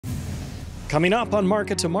Coming up on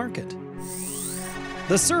Market to Market.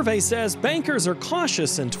 The survey says bankers are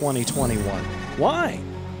cautious in 2021. Why?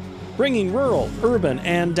 Bringing rural, urban,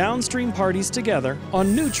 and downstream parties together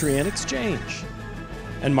on nutrient exchange.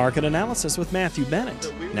 And market analysis with Matthew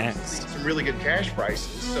Bennett next. Some really good cash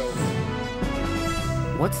prices.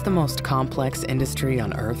 What's the most complex industry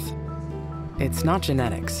on Earth? It's not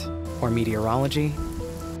genetics, or meteorology,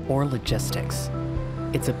 or logistics.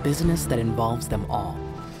 It's a business that involves them all.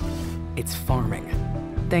 It's farming.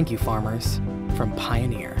 Thank you, farmers, from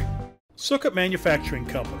Pioneer. Sukkot Manufacturing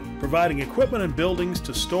Company, providing equipment and buildings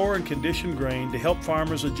to store and condition grain to help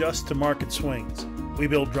farmers adjust to market swings. We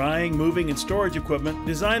build drying, moving, and storage equipment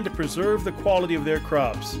designed to preserve the quality of their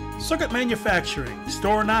crops. Sukkot Manufacturing,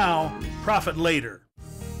 store now, profit later.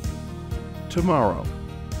 Tomorrow.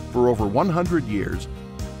 For over 100 years,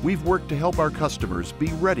 we've worked to help our customers be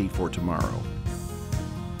ready for tomorrow.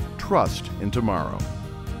 Trust in tomorrow.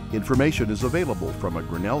 Information is available from a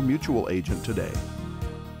Grinnell Mutual agent today.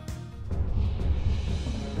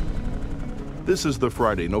 This is the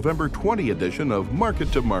Friday, November 20 edition of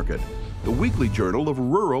Market to Market, the weekly journal of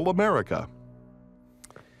rural America.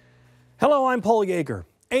 Hello, I'm Paul Yeager.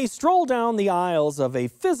 A stroll down the aisles of a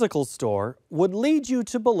physical store would lead you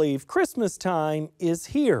to believe Christmas time is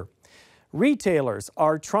here. Retailers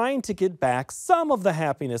are trying to get back some of the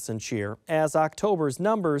happiness and cheer as October's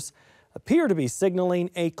numbers appear to be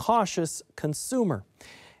signaling a cautious consumer.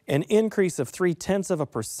 An increase of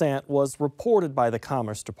 0.3% was reported by the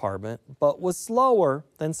Commerce Department, but was slower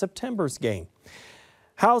than September's gain.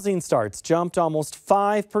 Housing starts jumped almost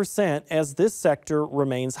 5% as this sector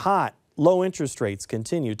remains hot. Low interest rates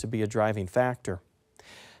continue to be a driving factor.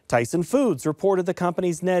 Tyson Foods reported the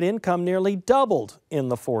company's net income nearly doubled in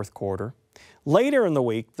the fourth quarter. Later in the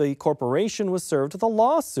week, the corporation was served with a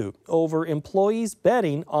lawsuit over employees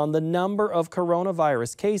betting on the number of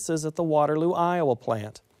coronavirus cases at the Waterloo, Iowa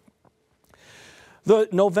plant. The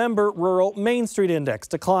November Rural Main Street Index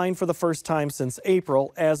declined for the first time since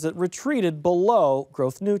April as it retreated below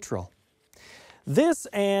growth neutral. This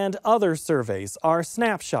and other surveys are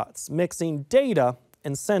snapshots mixing data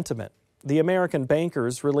and sentiment. The American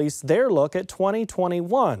bankers released their look at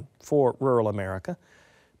 2021 for rural America.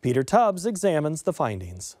 Peter Tubbs examines the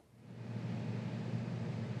findings.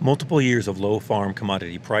 Multiple years of low farm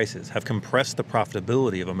commodity prices have compressed the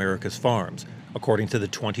profitability of America's farms, according to the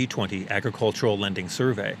 2020 Agricultural Lending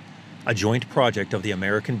Survey, a joint project of the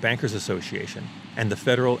American Bankers Association and the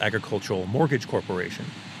Federal Agricultural Mortgage Corporation,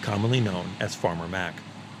 commonly known as Farmer Mac.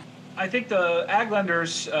 I think the ag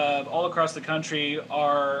lenders all across the country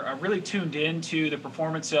are really tuned into the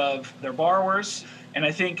performance of their borrowers. And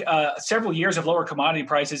I think several years of lower commodity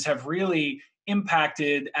prices have really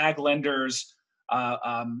impacted ag lenders'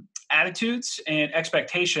 attitudes and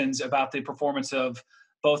expectations about the performance of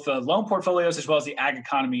both the loan portfolios as well as the ag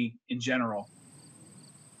economy in general.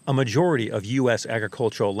 A majority of U.S.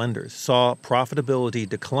 agricultural lenders saw profitability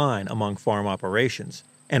decline among farm operations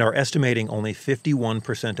and are estimating only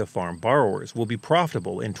 51% of farm borrowers will be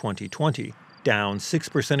profitable in 2020, down 6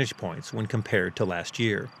 percentage points when compared to last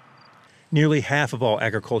year. Nearly half of all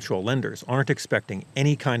agricultural lenders aren't expecting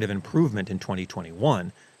any kind of improvement in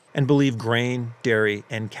 2021 and believe grain, dairy,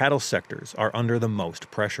 and cattle sectors are under the most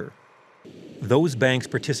pressure. Those banks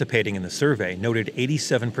participating in the survey noted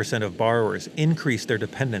 87% of borrowers increased their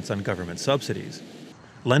dependence on government subsidies.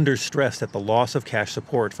 Lenders stressed that the loss of cash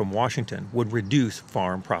support from Washington would reduce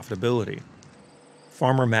farm profitability.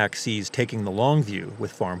 Farmer Mac sees taking the long view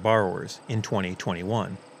with farm borrowers in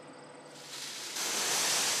 2021.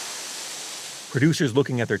 Producers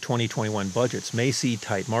looking at their 2021 budgets may see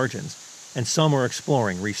tight margins, and some are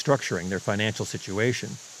exploring restructuring their financial situation.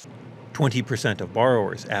 20% of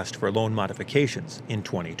borrowers asked for loan modifications in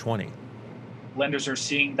 2020. Lenders are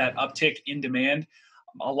seeing that uptick in demand.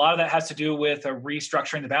 A lot of that has to do with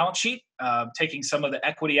restructuring the balance sheet, taking some of the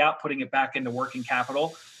equity out, putting it back into working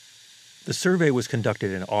capital. The survey was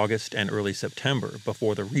conducted in August and early September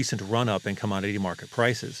before the recent run-up in commodity market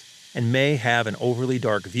prices, and may have an overly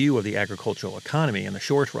dark view of the agricultural economy in the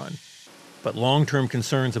short run. But long-term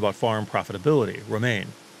concerns about farm profitability remain.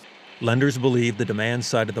 Lenders believe the demand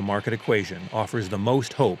side of the market equation offers the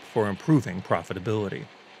most hope for improving profitability.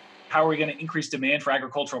 How are we going to increase demand for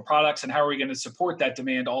agricultural products, and how are we going to support that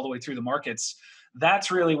demand all the way through the markets? That's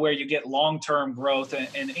really where you get long-term growth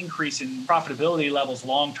and increase in profitability levels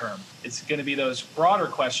long-term. It's going to be those broader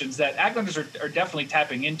questions that ag lenders are definitely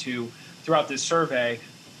tapping into throughout this survey.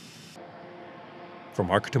 From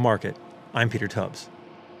Market to Market, I'm Peter Tubbs.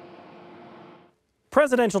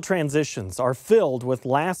 Presidential transitions are filled with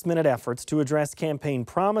last-minute efforts to address campaign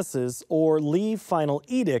promises or leave final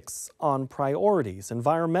edicts on priorities.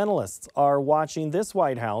 Environmentalists are watching this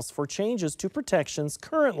White House for changes to protections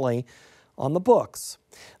currently on the books.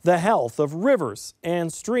 The health of rivers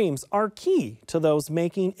and streams are key to those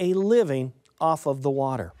making a living off of the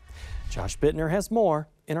water. Josh Bittner has more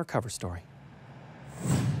in our cover story.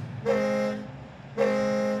 The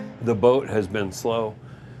boat has been slow.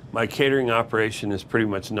 My catering operation is pretty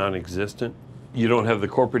much non-existent. You don't have the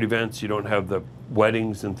corporate events, you don't have the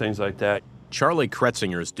weddings and things like that. Charlie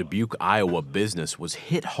Kretzinger's Dubuque, Iowa business was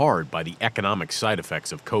hit hard by the economic side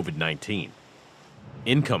effects of COVID-19.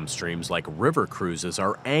 Income streams like river cruises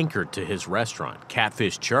are anchored to his restaurant,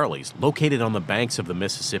 Catfish Charlie's, located on the banks of the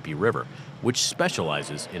Mississippi River, which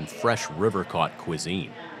specializes in fresh river-caught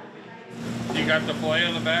cuisine. You got the filet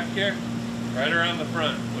on the back here? Right around the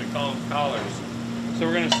front. We call them collars. So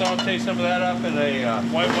we're going to saute some of that up in a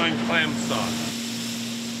white wine clam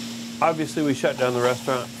sauce. Obviously, we shut down the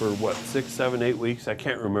restaurant for, 6, 7, 8 weeks? I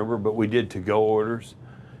can't remember, but we did to-go orders.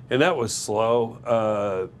 And that was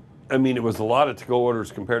slow. I mean, it was a lot of to-go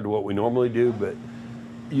orders compared to what we normally do, but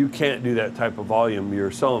you can't do that type of volume. You're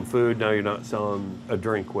selling food, now you're not selling a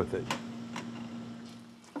drink with it.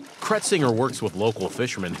 Kretzinger works with local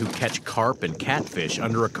fishermen who catch carp and catfish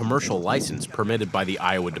under a commercial license permitted by the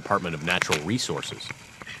Iowa Department of Natural Resources.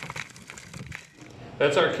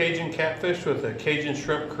 That's our Cajun catfish with a Cajun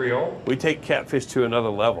shrimp creole. We take catfish to another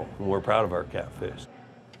level, and we're proud of our catfish.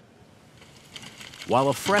 While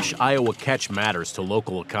a fresh Iowa catch matters to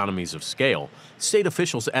local economies of scale, state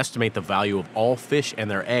officials estimate the value of all fish and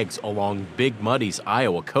their eggs along Big Muddy's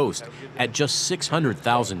Iowa coast at just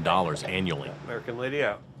 $600,000 annually. American lady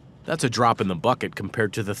out. That's a drop in the bucket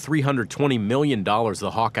compared to the $320 million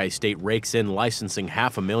the Hawkeye State rakes in licensing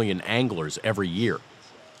 500,000 anglers every year.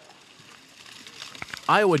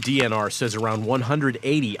 Iowa DNR says around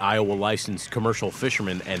 180 Iowa-licensed commercial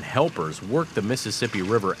fishermen and helpers work the Mississippi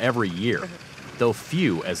River every year, though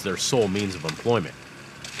few as their sole means of employment.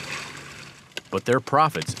 But their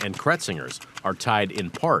profits and Kretzinger's are tied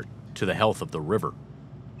in part to the health of the river.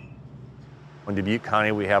 In Dubuque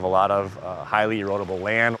County, we have a lot of highly erodible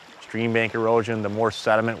land. Stream bank erosion, the more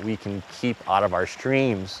sediment we can keep out of our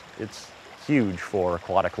streams, it's huge for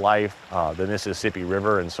aquatic life, the Mississippi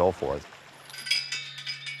River, and so forth.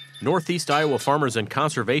 Northeast Iowa farmers and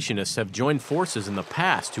conservationists have joined forces in the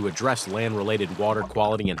past to address land-related water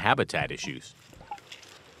quality and habitat issues.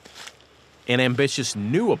 An ambitious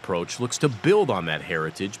new approach looks to build on that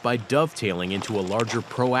heritage by dovetailing into a larger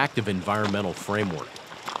proactive environmental framework.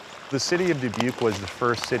 The city of Dubuque was the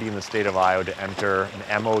first city in the state of Iowa to enter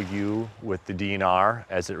an MOU with the DNR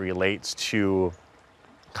as it relates to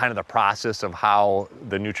kind of the process of how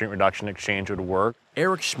the nutrient reduction exchange would work.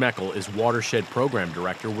 Eric Schmeckel is Watershed Program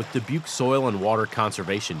Director with Dubuque Soil and Water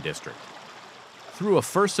Conservation District. Through a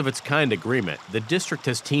first-of-its-kind agreement, the district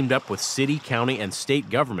has teamed up with city, county, and state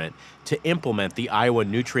government to implement the Iowa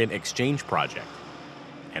Nutrient Exchange Project.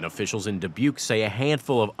 And officials in Dubuque say a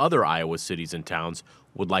handful of other Iowa cities and towns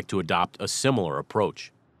would like to adopt a similar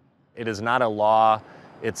approach. It is not a law,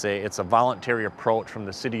 it's a voluntary approach from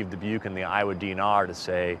the city of Dubuque and the Iowa DNR to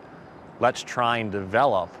say, let's try and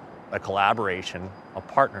develop a collaboration, a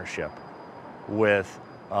partnership with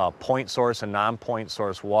point source and non-point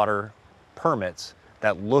source water permits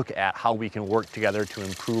that look at how we can work together to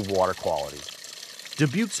improve water quality.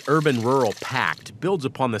 Dubuque's Urban-Rural Pact builds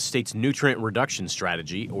upon the state's Nutrient Reduction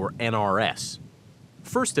Strategy, or NRS.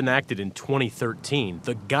 First enacted in 2013,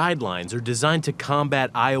 the guidelines are designed to combat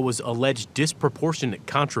Iowa's alleged disproportionate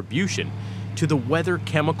contribution to the weather,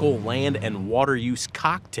 chemical, land, and water use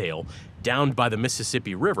cocktail downed by the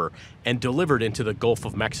Mississippi River and delivered into the Gulf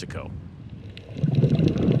of Mexico.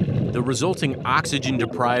 The resulting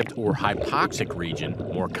oxygen-deprived or hypoxic region,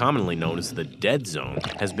 more commonly known as the dead zone,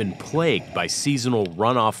 has been plagued by seasonal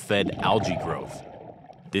runoff-fed algae growth.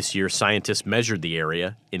 This year, scientists measured the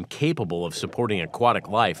area, incapable of supporting aquatic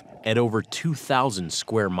life, at over 2,000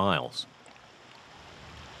 square miles.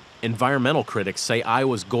 Environmental critics say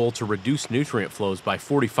Iowa's goal to reduce nutrient flows by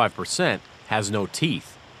 45% has no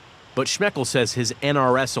teeth. But Schmeckel says his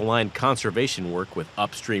NRS-aligned conservation work with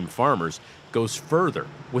upstream farmers goes further,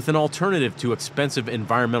 with an alternative to expensive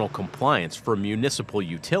environmental compliance for municipal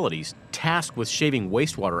utilities tasked with shaving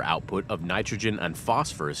wastewater output of nitrogen and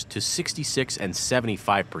phosphorus to 66% and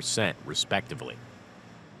 75%, respectively.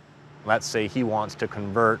 Let's say he wants to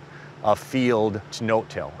convert a field to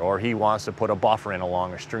no-till, or he wants to put a buffer in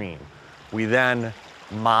along a stream. We then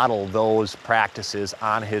model those practices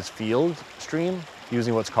on his field stream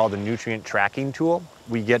using what's called a nutrient tracking tool.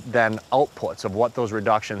 We get then outputs of what those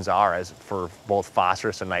reductions are as for both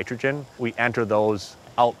phosphorus and nitrogen. We enter those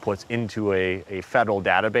outputs into a federal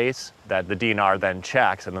database that the DNR then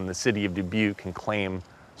checks, and then the city of Dubuque can claim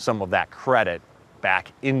some of that credit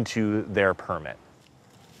back into their permit.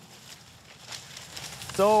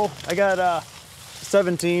 So I got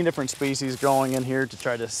 17 different species growing in here to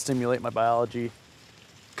try to stimulate my biology.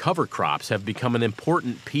 Cover crops have become an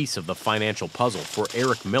important piece of the financial puzzle for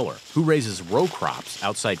Eric Miller, who raises row crops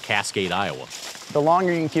outside Cascade, Iowa. The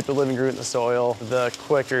longer you can keep the living root in the soil, the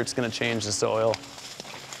quicker it's going to change the soil.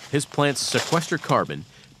 His plants sequester carbon,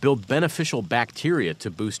 build beneficial bacteria to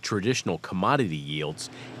boost traditional commodity yields,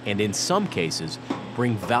 and in some cases,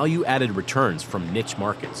 bring value-added returns from niche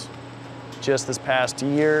markets. Just this past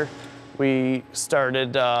year, we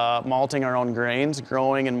started malting our own grains,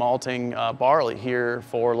 growing and malting barley here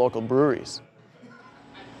for local breweries.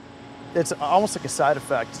 It's almost like a side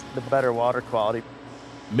effect, the better water quality.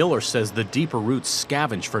 Miller says the deeper roots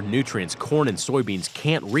scavenge for nutrients corn and soybeans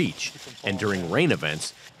can't reach, and during rain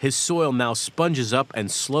events, his soil now sponges up and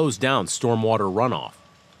slows down stormwater runoff.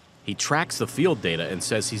 He tracks the field data and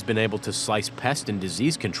says he's been able to slice pest and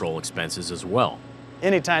disease control expenses as well.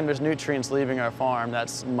 Anytime there's nutrients leaving our farm,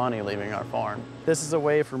 that's money leaving our farm. This is a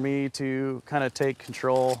way for me to kind of take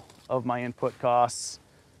control of my input costs,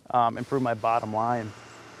 improve my bottom line.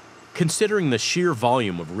 Considering the sheer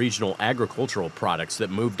volume of regional agricultural products that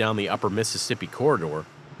move down the upper Mississippi corridor,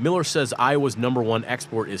 Miller says Iowa's #1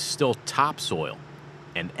 export is still topsoil,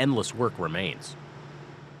 and endless work remains.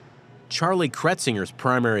 Charlie Kretzinger's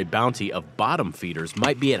primary bounty of bottom feeders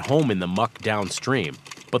might be at home in the muck downstream,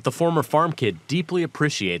 but the former farm kid deeply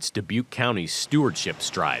appreciates Dubuque County's stewardship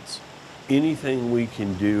strides. Anything we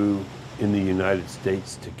can do in the United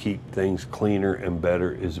States to keep things cleaner and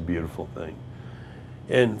better is a beautiful thing.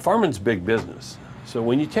 And farming's big business. So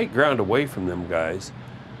when you take ground away from them guys,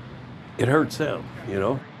 it hurts them, you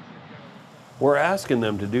know? We're asking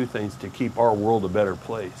them to do things to keep our world a better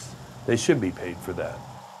place. They should be paid for that.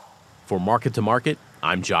 For Market to Market,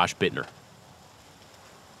 I'm Josh Bittner.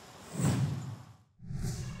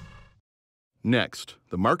 Next,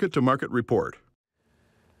 the Market to Market Report.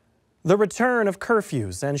 The return of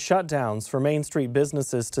curfews and shutdowns for Main Street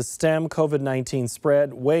businesses to stem COVID-19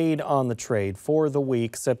 spread weighed on the trade. For the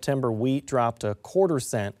week, September wheat dropped a quarter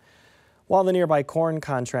cent, while the nearby corn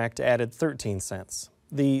contract added 13 cents.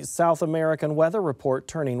 The South American weather report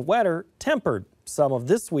turning wetter tempered some of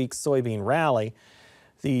this week's soybean rally.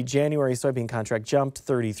 The January soybean contract jumped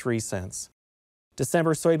 33 cents.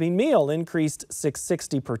 December soybean meal increased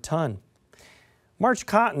 $6.60 per ton. March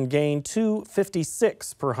cotton gained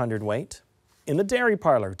 $2.56 per hundredweight. In the dairy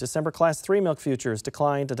parlor, December Class 3 milk futures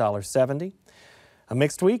declined $1.70. A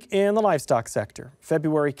mixed week in the livestock sector.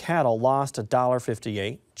 February cattle lost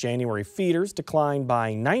 $1.58. January feeders declined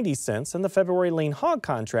by 90 cents, and the February lean hog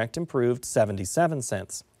contract improved 77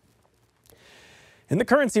 cents. In the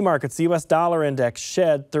currency markets, the U.S. dollar index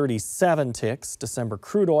shed 37 ticks. December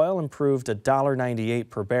crude oil improved $1.98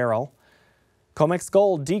 per barrel. COMEX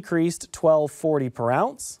gold decreased $12.40 per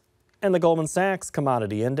ounce, and the Goldman Sachs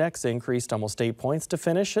commodity index increased almost 8 points to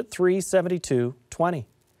finish at 372.20.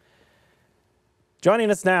 Joining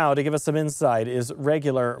us now to give us some insight is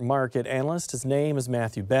regular market analyst. His name is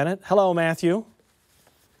Matthew Bennett. Hello, Matthew.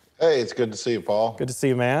 Hey, it's good to see you, Paul. Good to see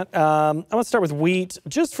you, Matt. I want to start with wheat,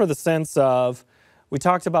 just for the sense of, we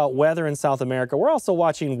talked about weather in South America. We're also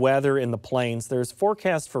watching weather in the plains. There's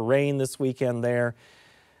forecast for rain this weekend there.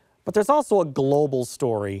 But there's also a global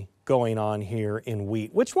story going on here in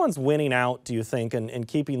wheat. Which one's winning out, do you think, and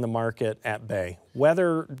keeping the market at bay?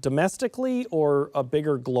 Whether domestically or a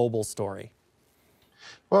bigger global story?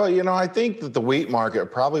 Well, you know, I think that the wheat market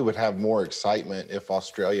probably would have more excitement if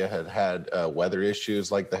Australia had weather issues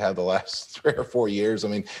like they had the last 3 or 4 years. I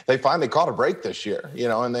mean, they finally caught a break this year, you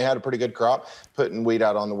know, and they had a pretty good crop. Putting wheat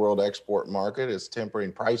out on the world export market is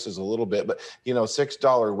tempering prices a little bit. But, you know,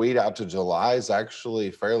 $6 wheat out to July is actually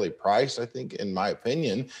fairly priced, I think, in my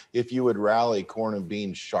opinion, if you would rally corn and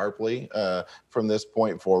beans sharply from this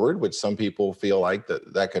point forward, which some people feel like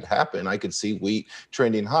that could happen. I could see wheat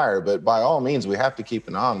trending higher. But by all means, we have to keep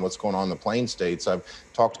an eye on what's going on in the plain states. I've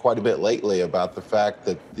talked quite a bit lately about the fact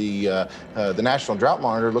that the National Drought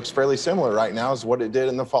Monitor looks fairly similar right now as what it did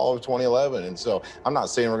in the fall of 2011. And so I'm not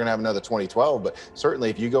saying we're going to have another 2012, but certainly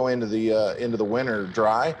if you go into the winter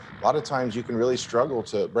dry, a lot of times you can really struggle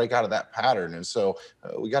to break out of that pattern. And so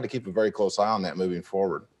we got to keep a very close eye on that moving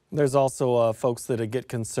forward. There's also folks that get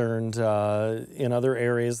concerned in other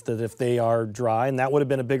areas that if they are dry, and that would have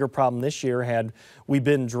been a bigger problem this year had we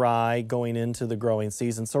been dry going into the growing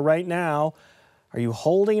season. So right now, Are you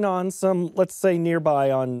holding on some, let's say,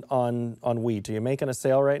 nearby on wheat? Are you making a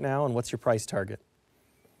sale right now, and what's your price target?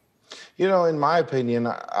 You know, in my opinion,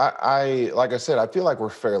 I like I said, I feel like we're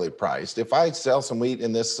fairly priced. If I sell some wheat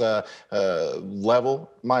in this level,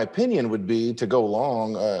 my opinion would be to go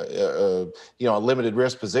long. You know, a limited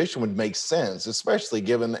risk position would make sense, especially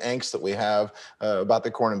given the angst that we have about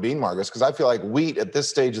the corn and bean markets. Because I feel like wheat at this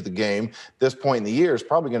stage of the game, this point in the year, is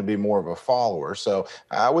probably going to be more of a follower. So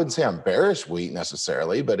I wouldn't say I'm bearish wheat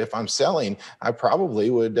necessarily, but if I'm selling, I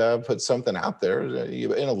probably would put something out there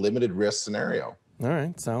in a limited risk scenario. All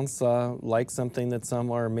right, sounds like something that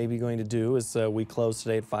some are maybe going to do. As we close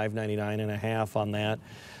today at $5.99.5 on that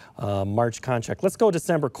March contract. Let's go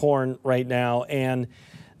December corn right now. And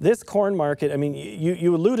this corn market, I mean,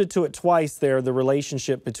 you alluded to it twice there, the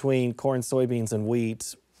relationship between corn, soybeans, and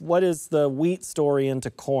wheat. What is the wheat story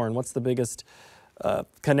into corn? What's the biggest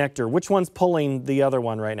connector? Which one's pulling the other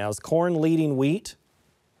one right now? Is corn leading wheat?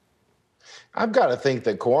 I've got to think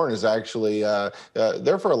that corn is actually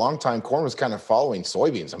there for a long time. Corn was kind of following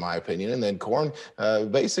soybeans, in my opinion, and then corn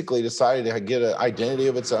basically decided to get an identity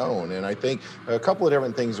of its own. And I think a couple of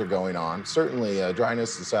different things are going on. Certainly,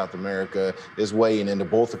 dryness in South America is weighing into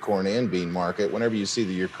both the corn and bean market. Whenever you see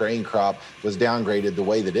the Ukraine crop was downgraded the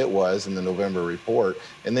way that it was in the November report,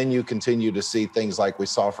 and then you continue to see things like we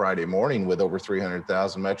saw Friday morning with over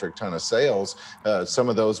 300,000 metric ton of sales. Some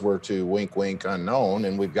of those were to wink, wink, unknown,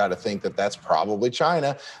 and we've got to think that that's probably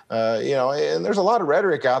China, you know, and there's a lot of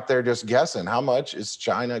rhetoric out there just guessing how much is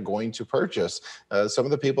China going to purchase. Some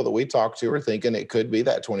of the people that we talked to are thinking it could be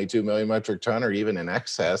that 22 million metric ton or even in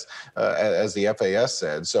excess, as the FAS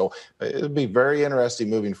said. So it would be very interesting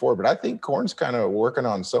moving forward. But I think corn's kind of working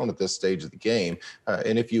on its own at this stage of the game.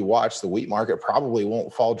 And if you watch, the wheat market probably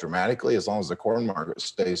won't fall dramatically as long as the corn market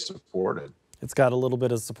stays supported. It's got a little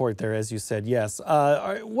bit of support there, as you said, yes.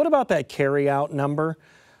 What about that carry-out number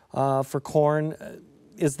for corn?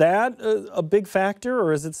 Is that a big factor,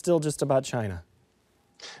 or is it still just about China?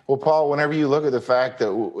 Well, Paul, whenever you look at the fact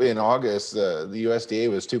that in August, the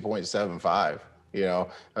USDA was 2.75, you know,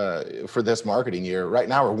 for this marketing year. Right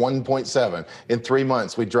now, we're 1.7. In 3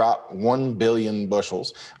 months, we dropped 1 billion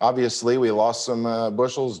bushels. Obviously, we lost some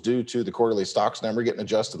bushels due to the quarterly stocks number getting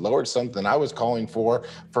adjusted lower. It's something I was calling for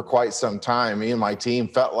quite some time. Me and my team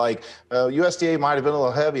felt like USDA might have been a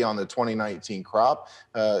little heavy on the 2019 crop.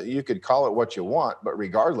 You could call it what you want, but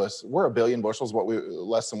regardless, we're 1 billion bushels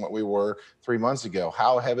less than what we were 3 months ago.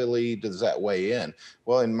 How heavily does that weigh in?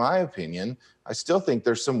 Well, in my opinion, I still think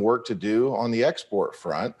there's some work to do on the export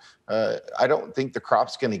front. I don't think the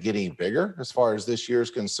crop's going to get any bigger as far as this year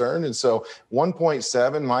is concerned. And so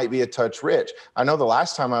 1.7 might be a touch rich. I know the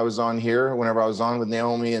last time I was on here, whenever I was on with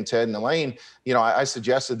Naomi and Ted and Elaine, you know, I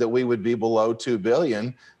suggested that we would be below 2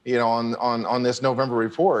 billion, you know, on this November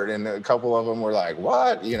report. And a couple of them were like,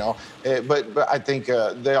 what, you know, but I think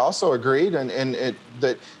they also agreed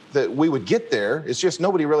that we would get there. It's just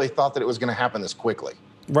nobody really thought that it was going to happen this quickly.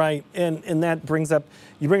 Right, and that brings up,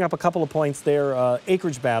 you bring up a couple of points there.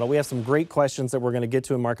 Acreage battle. We have some great questions that we're going to get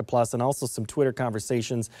to in Market Plus, and also some Twitter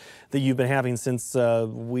conversations that you've been having since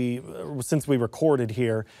we recorded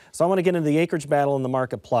here. So I want to get into the acreage battle in the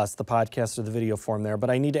Market Plus, the podcast or the video form there. But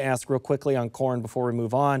I need to ask real quickly on corn before we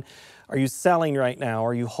move on. Are you selling right now?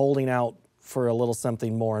 Are you holding out for a little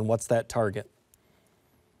something more? And what's that target?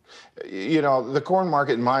 You know, the corn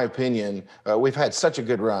market, in my opinion, we've had such a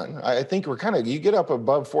good run. I think we're kind of, you get up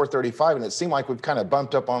above 435, and it seemed like we've kind of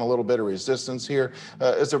bumped up on a little bit of resistance here.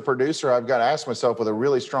 As a producer, I've got to ask myself with a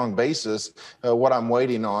really strong basis what I'm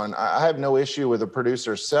waiting on. I have no issue with a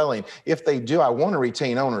producer selling. If they do, I want to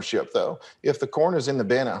retain ownership, though. If the corn is in the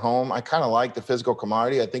bin at home, I kind of like the physical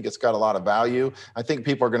commodity. I think it's got a lot of value. I think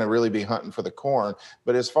people are going to really be hunting for the corn.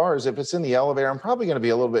 But as far as if it's in the elevator, I'm probably going to be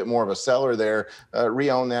a little bit more of a seller there,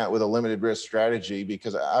 re-own that with a limited risk strategy,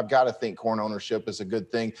 because I've got to think corn ownership is a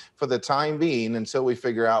good thing for the time being until we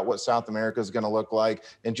figure out what South America is going to look like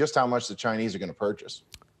and just how much the Chinese are going to purchase.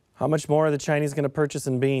 How much more are the Chinese going to purchase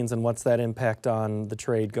in beans, and what's that impact on the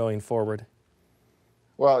trade going forward?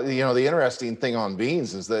 Well, you know, the interesting thing on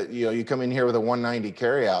beans is that, you know, you come in here with a 190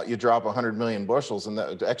 carryout, you drop 100 million bushels, and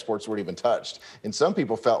the exports weren't even touched. And some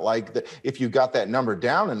people felt like that if you got that number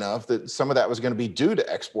down enough, that some of that was going to be due to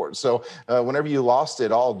export. So whenever you lost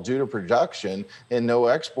it all due to production and no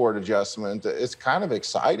export adjustment, it's kind of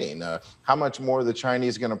exciting how much more the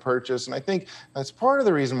Chinese are going to purchase. And I think that's part of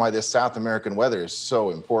the reason why this South American weather is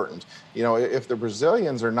so important. You know, if the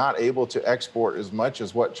Brazilians are not able to export as much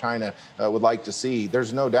as what China would like to see, there's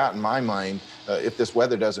there's no doubt in my mind, if this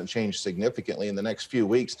weather doesn't change significantly in the next few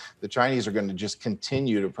weeks, the Chinese are going to just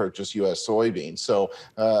continue to purchase U.S. soybeans. So,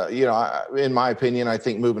 in my opinion, I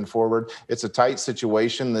think moving forward, it's a tight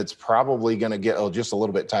situation that's probably going to get just a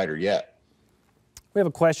little bit tighter yet. We have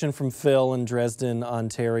a question from Phil in Dresden,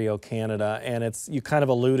 Ontario, Canada, and you kind of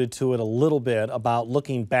alluded to it a little bit about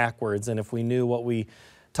looking backwards and if we knew what we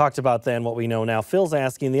talked about then, what we know now. Phil's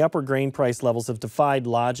asking, the upper grain price levels have defied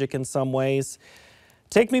logic in some ways.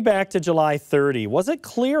 Take me back to July 30. Was it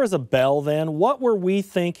clear as a bell then? What were we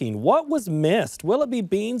thinking? What was missed? Will it be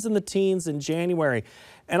beans in the teens in January?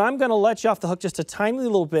 And I'm going to let you off the hook just a tiny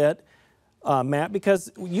little bit, Matt, because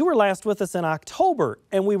you were last with us in October,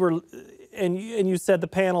 and you said the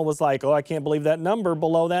panel was like, oh, I can't believe that number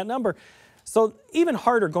below that number. So even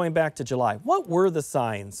harder going back to July. What were the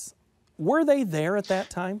signs? Were they there at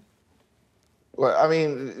that time? Well, I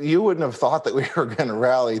mean, you wouldn't have thought that we were going to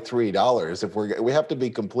rally $3. We have to be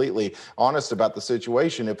completely honest about the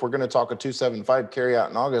situation. If we're going to talk a 275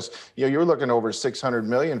 carryout in August, you're looking over 600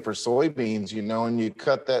 million for soybeans, and you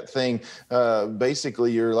cut that thing,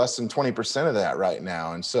 basically you're less than 20% of that right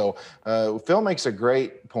now. And so Phil makes a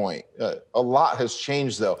great point. A lot has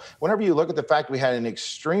changed though. Whenever you look at the fact we had an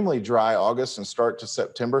extremely dry August and start to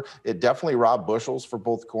September, it definitely robbed bushels for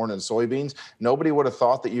both corn and soybeans. Nobody would have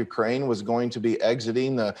thought that Ukraine was going to be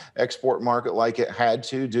exiting the export market like it had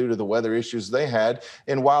to due to the weather issues they had.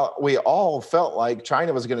 And while we all felt like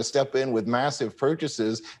China was going to step in with massive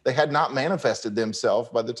purchases, they had not manifested themselves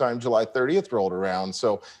by the time July 30th rolled around.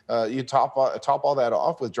 So you top all that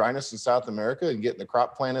off with dryness in South America and getting the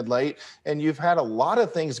crop planted late. And you've had a lot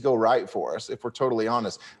of things go right for us, if we're totally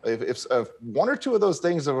honest. If one or two of those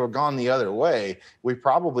things have gone the other way, we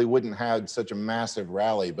probably wouldn't have such a massive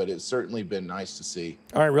rally, but it's certainly been nice to see.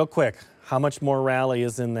 All right, real quick. How much more rally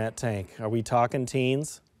is in that tank? Are we talking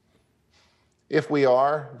teens? If we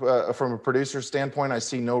are, from a producer standpoint, I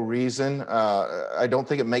see no reason. I don't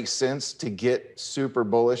think it makes sense to get super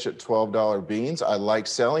bullish at $12 beans. I like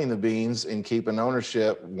selling the beans and keeping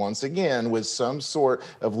ownership, once again, with some sort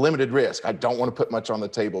of limited risk. I don't want to put much on the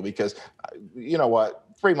table because, you know what?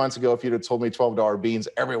 3 months ago, if you'd have told me $12 beans,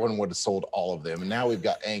 everyone would have sold all of them. And now we've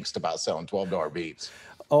got angst about selling $12 beans.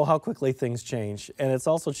 Oh, how quickly things change. And it's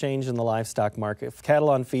also changed in the livestock market. Cattle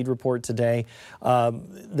on feed report today,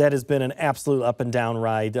 that has been an absolute up and down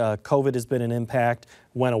ride. COVID has been an impact,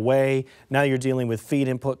 went away. Now you're dealing with feed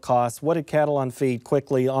input costs. What did cattle on feed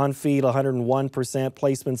quickly? On feed, 101%,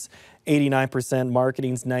 placements, 89%,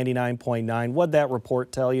 marketing's 99.9%. What'd that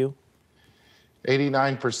report tell you?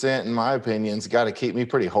 89%, in my opinion, has got to keep me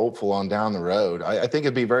pretty hopeful on down the road. I think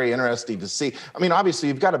it'd be very interesting to see. I mean, obviously,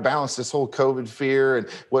 you've got to balance this whole COVID fear and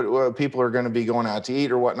what people are going to be going out to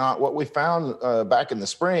eat or whatnot. What we found back in the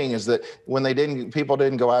spring is that when people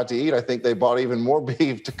didn't go out to eat, I think they bought even more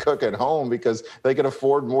beef to cook at home because they could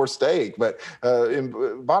afford more steak. But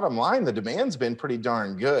bottom line, the demand's been pretty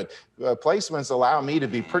darn good. Placements allow me to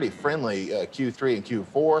be pretty friendly Q3 and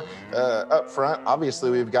Q4 up front. Obviously,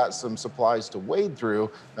 we've got some supplies to wade through,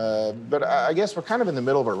 but I guess we're kind of in the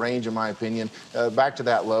middle of a range, in my opinion. Back to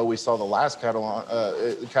that low, we saw the last cattle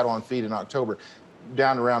on feed in October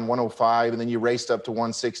down around 105, and then you raced up to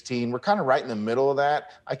 116. We're kind of right in the middle of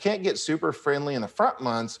that. I can't get super friendly in the front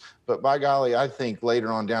months, but by golly, I think later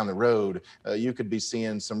on down the road, you could be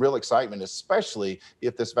seeing some real excitement, especially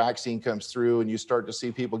if this vaccine comes through and you start to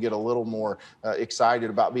see people get a little more excited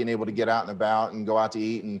about being able to get out and about and go out to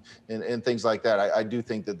eat and things like that. I do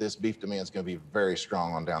think that this beef demand is going to be very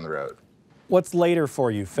strong on down the road. What's later for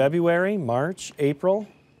you? February, March, April?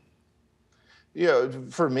 Yeah,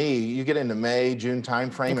 for me, you get into May, June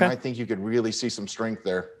timeframe, and I think you could really see some strength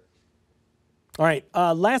there. All right,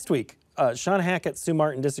 last week, Sean Hackett, Sue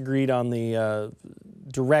Martin disagreed on the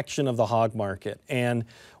direction of the hog market, and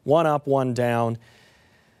one up, one down.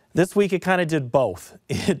 This week, it kind of did both.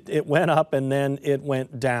 It went up and then it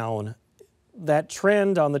went down. That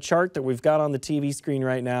trend on the chart that we've got on the TV screen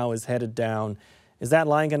right now is headed down. Is that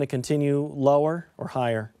line going to continue lower or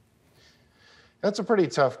higher? That's a pretty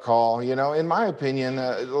tough call. You know, in my opinion,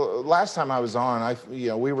 last time I was on, we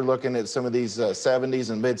were looking at some of these 70s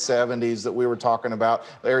and mid 70s that we were talking about,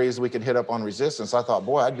 areas we could hit up on resistance. I thought,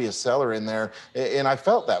 boy, I'd be a seller in there. And I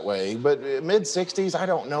felt that way. But mid 60s, I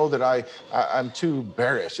don't know that I'm too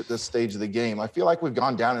bearish at this stage of the game. I feel like we've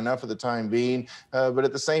gone down enough for the time being. But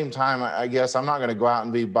at the same time, I guess I'm not going to go out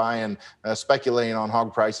and be buying, speculating on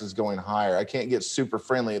hog prices going higher. I can't get super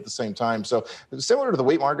friendly at the same time. So similar to the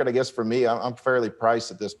wheat market, I guess for me, I'm fairly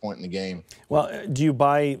priced at this point in the game. Well, do you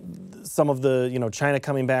buy some of the, China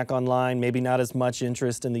coming back online, maybe not as much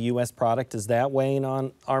interest in the U.S. product? Is that weighing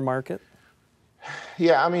on our market?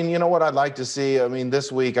 Yeah, I mean, you know what I'd like to see? I mean,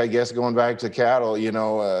 this week, I guess, going back to cattle,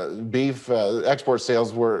 beef export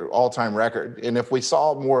sales were all-time record. And if we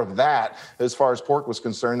saw more of that as far as pork was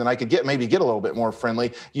concerned, then I could maybe get a little bit more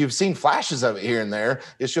friendly. You've seen flashes of it here and there.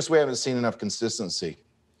 It's just we haven't seen enough consistency.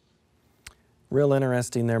 Real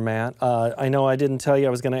interesting there, Matt. I know I didn't tell you I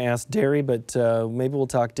was going to ask dairy, but maybe we'll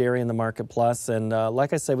talk dairy in the Market Plus. And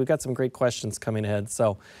like I said, we've got some great questions coming ahead.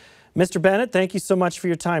 So, Mr. Bennett, thank you so much for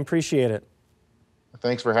your time. Appreciate it.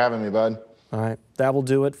 Thanks for having me, bud. All right, that will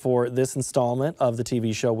do it for this installment of the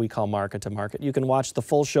TV show we call Market to Market. You can watch the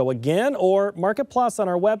full show again or Market Plus on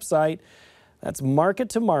our website. That's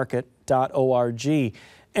markettomarket.org.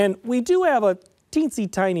 And we do have a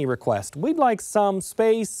teensy tiny request. We'd like some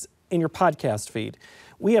space in your podcast feed.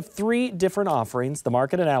 We have 3 different offerings: the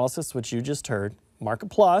Market Analysis, which you just heard, Market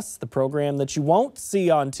Plus, the program that you won't see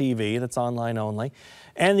on TV, that's online only,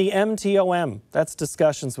 and the MTOM, that's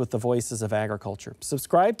Discussions with the Voices of Agriculture.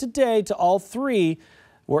 Subscribe today to all 3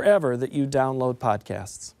 wherever that you download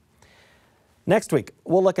podcasts. Next week,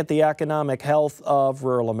 we'll look at the economic health of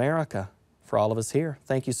rural America. For all of us here,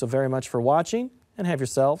 thank you so very much for watching, and have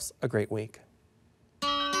yourselves a great week.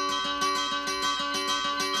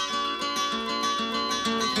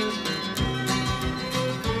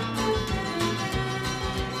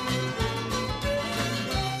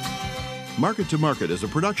 Market to Market is a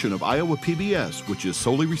production of Iowa PBS, which is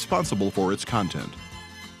solely responsible for its content.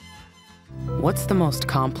 What's the most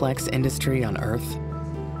complex industry on Earth?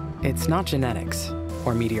 It's not genetics,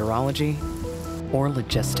 or meteorology, or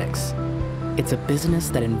logistics. It's a business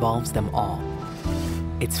that involves them all.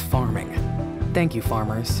 It's farming. Thank you,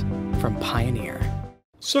 farmers, from Pioneer.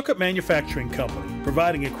 Sukkot Manufacturing Company,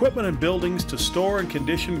 providing equipment and buildings to store and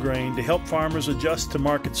condition grain to help farmers adjust to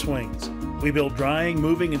market swings. We build drying,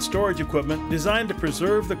 moving, and storage equipment designed to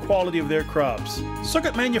preserve the quality of their crops.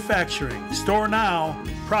 Sukkot Manufacturing. Store now,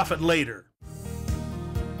 profit later.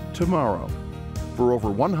 Tomorrow. For over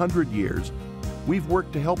 100 years, we've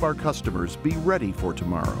worked to help our customers be ready for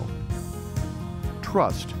tomorrow.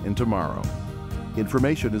 Trust in tomorrow.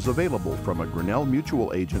 Information is available from a Grinnell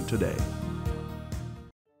Mutual agent today.